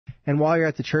and while you're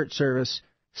at the church service,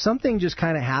 something just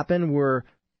kind of happened where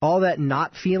all that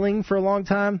not feeling for a long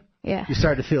time, you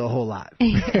start to feel a whole lot.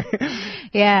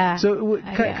 Yeah. So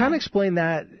kind of explain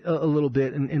that a little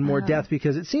bit in more depth,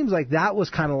 because it seems like that was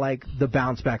kind of like the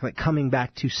bounce back, like coming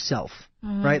back to self,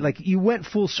 right? Like you went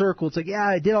full circle. It's like, yeah,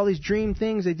 I did all these dream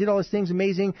things. I did all these things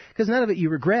amazing, because none of it you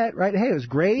regret, right? Hey, it was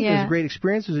great. It was a great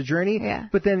experience. It was a journey. Yeah.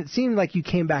 But then it seemed like you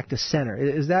came back to center.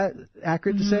 Is that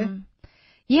accurate to say?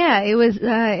 Yeah, it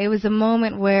was a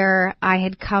moment where I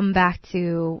had come back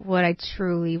to what I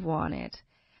truly wanted,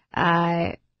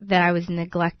 that I was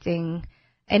neglecting,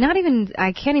 and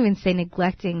I can't even say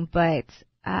neglecting, but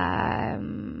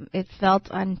it felt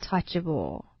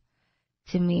untouchable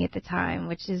to me at the time,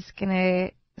 which is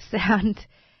gonna sound,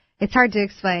 it's hard to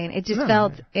explain. It just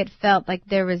felt like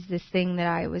there was this thing that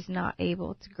I was not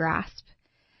able to grasp,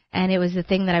 and it was the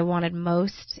thing that I wanted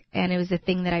most, and it was the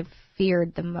thing that I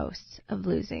feared the most of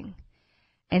losing.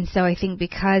 And so I think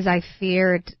because I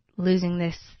feared losing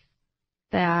this,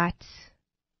 that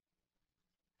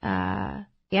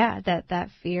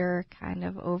fear kind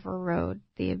of overrode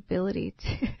the ability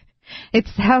to. It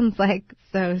sounds like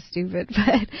so stupid,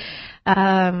 but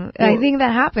I think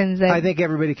that happens. I think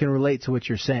everybody can relate to what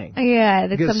you're saying. Yeah,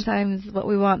 that sometimes what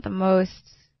we want the most,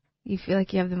 you feel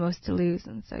like you have the most to lose,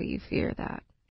 and so you fear that.